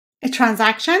A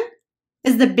transaction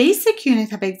is the basic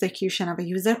unit of execution of a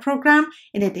user program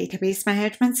in a database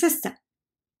management system.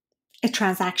 A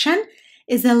transaction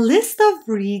is a list of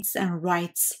reads and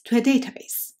writes to a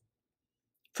database.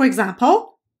 For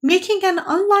example, making an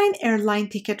online airline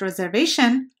ticket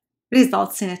reservation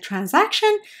results in a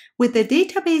transaction with the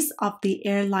database of the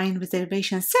airline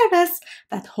reservation service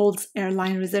that holds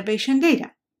airline reservation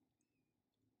data.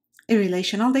 A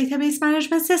relational database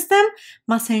management system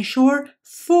must ensure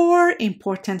 4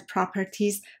 important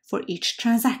properties for each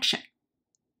transaction.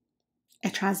 A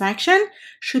transaction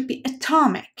should be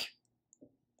atomic,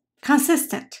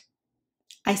 consistent,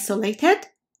 isolated,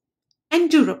 and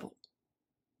durable.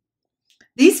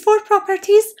 These 4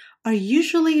 properties are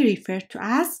usually referred to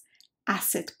as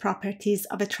asset properties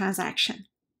of a transaction.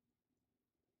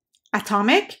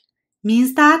 Atomic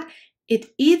means that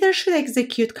it either should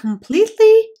execute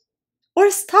completely or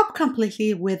stop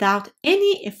completely without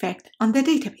any effect on the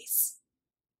database.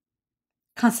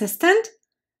 Consistent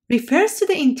refers to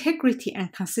the integrity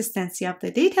and consistency of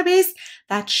the database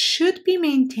that should be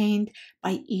maintained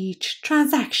by each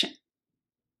transaction.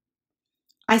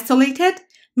 Isolated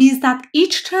means that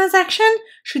each transaction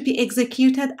should be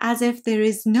executed as if there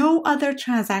is no other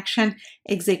transaction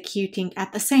executing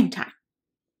at the same time,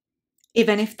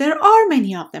 even if there are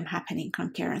many of them happening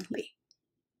concurrently.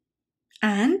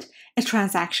 And a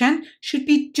transaction should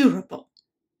be durable.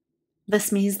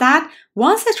 This means that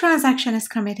once a transaction is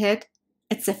committed,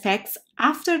 its effects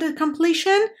after the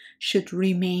completion should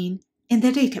remain in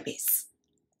the database.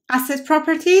 Asset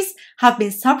properties have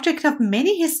been subject of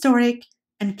many historic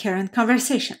and current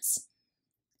conversations.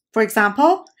 For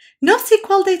example,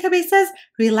 NoSQL databases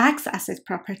relax asset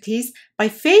properties by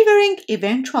favoring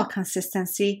eventual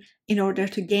consistency in order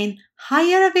to gain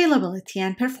higher availability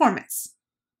and performance.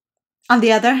 On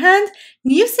the other hand,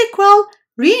 NewSQL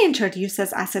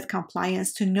reintroduces asset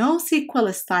compliance to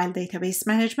NoSQL-style database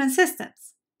management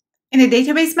systems. In a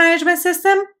database management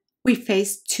system, we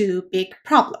face 2 big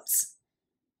problems.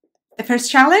 The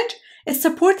first challenge is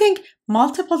supporting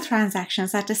multiple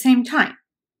transactions at the same time.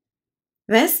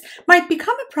 This might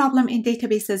become a problem in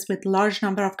databases with large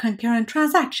number of concurrent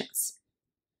transactions.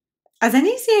 As an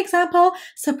easy example,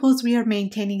 suppose we are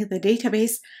maintaining the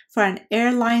database for an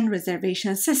airline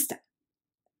reservation system.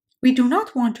 We do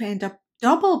not want to end up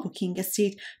double booking a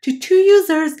seat to 2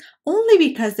 users only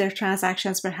because their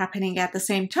transactions were happening at the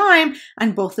same time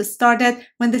and both started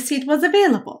when the seat was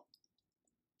available.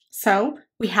 So,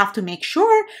 we have to make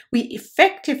sure we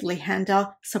effectively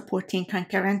handle supporting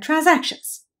concurrent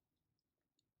transactions.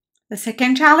 The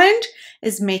second challenge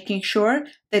is making sure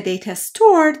the data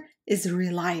stored is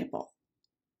reliable.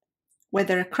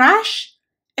 Whether a crash,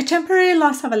 a temporary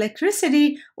loss of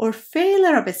electricity, or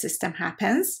failure of a system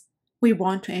happens, we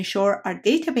want to ensure our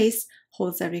database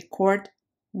holds a record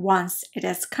once it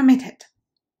is committed.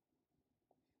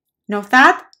 Note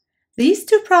that these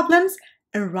 2 problems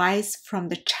arise from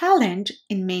the challenge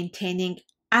in maintaining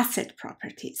asset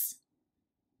properties.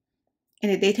 In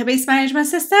a database management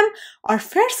system, our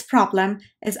first problem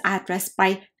is addressed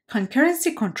by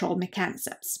concurrency control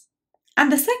mechanisms,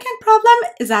 and the second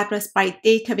problem is addressed by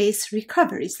database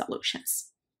recovery solutions.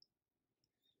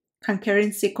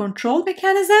 Concurrency control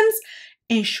mechanisms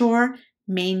ensure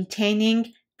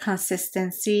maintaining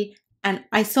consistency and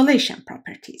isolation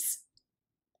properties.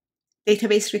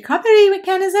 Database recovery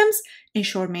mechanisms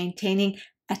ensure maintaining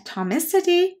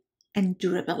atomicity and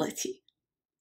durability.